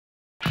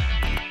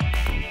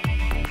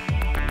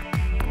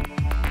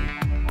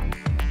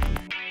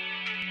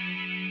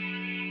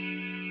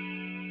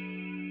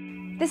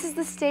This is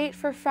the State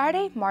for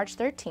Friday, March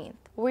 13th,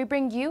 where we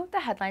bring you the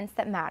headlines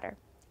that matter.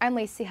 I'm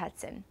Lacey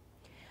Hudson.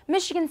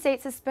 Michigan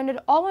State suspended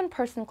all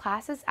in-person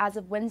classes as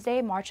of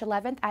Wednesday, March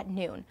 11th at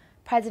noon.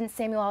 President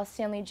Samuel L.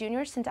 Stanley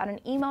Jr. sent out an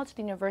email to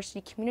the university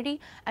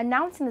community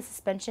announcing the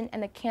suspension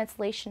and the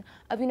cancellation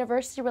of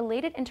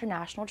university-related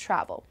international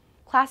travel.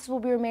 Classes will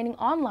be remaining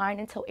online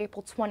until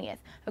April 20th,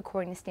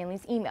 according to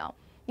Stanley's email.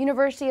 The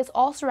university has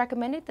also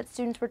recommended that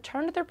students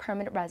return to their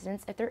permanent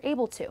residence if they're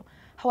able to.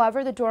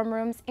 However, the dorm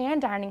rooms and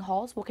dining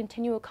halls will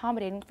continue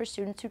accommodating for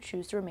students who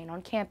choose to remain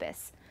on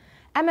campus.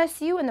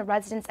 MSU and the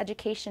Residence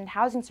Education and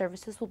Housing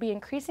Services will be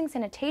increasing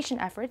sanitation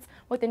efforts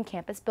within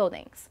campus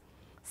buildings.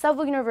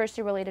 Several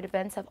university-related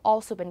events have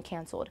also been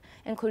canceled,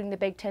 including the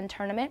Big Ten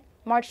Tournament,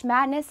 March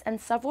Madness, and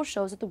several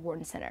shows at the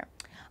Wharton Center.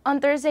 On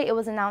Thursday, it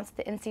was announced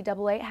that the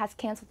NCAA has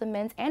canceled the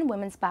men's and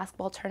women's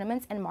basketball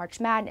tournaments and March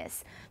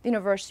Madness. The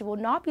university will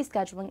not be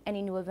scheduling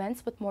any new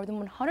events with more than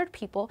 100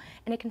 people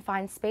in a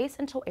confined space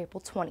until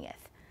April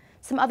 20th.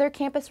 Some other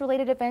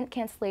campus-related event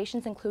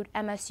cancellations include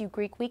MSU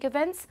Greek Week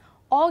events,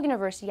 all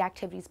University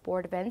Activities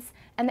Board events,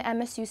 and the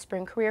MSU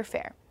Spring Career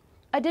Fair.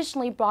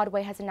 Additionally,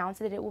 Broadway has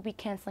announced that it will be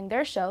canceling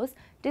their shows,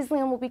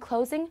 Disneyland will be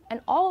closing,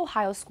 and all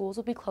Ohio schools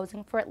will be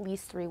closing for at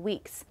least 3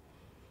 weeks.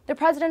 The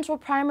presidential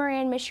primary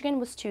in Michigan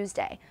was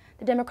Tuesday.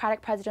 The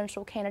Democratic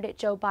presidential candidate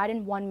Joe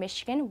Biden won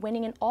Michigan,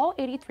 winning in all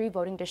 83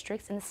 voting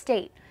districts in the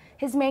state.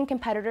 His main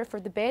competitor for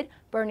the bid,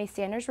 Bernie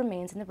Sanders,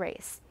 remains in the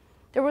race.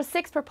 There were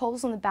 6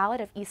 proposals on the ballot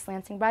of East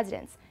Lansing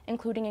residents,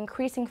 including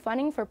increasing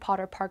funding for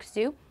Potter Park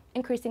Zoo,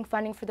 increasing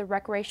funding for the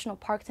recreational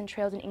parks and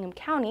trails in Ingham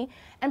County,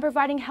 and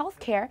providing health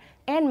care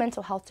and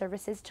mental health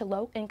services to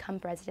low-income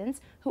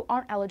residents who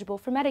aren't eligible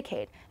for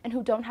Medicaid and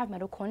who don't have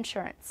medical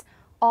insurance.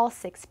 All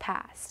 6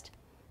 passed.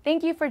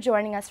 Thank you for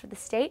joining us for The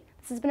State.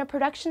 This has been a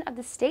production of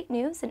the State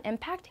News and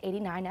Impact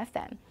 89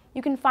 FM.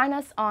 You can find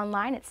us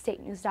online at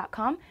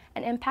statenews.com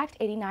and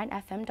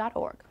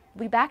impact89fm.org.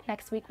 We'll be back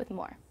next week with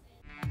more.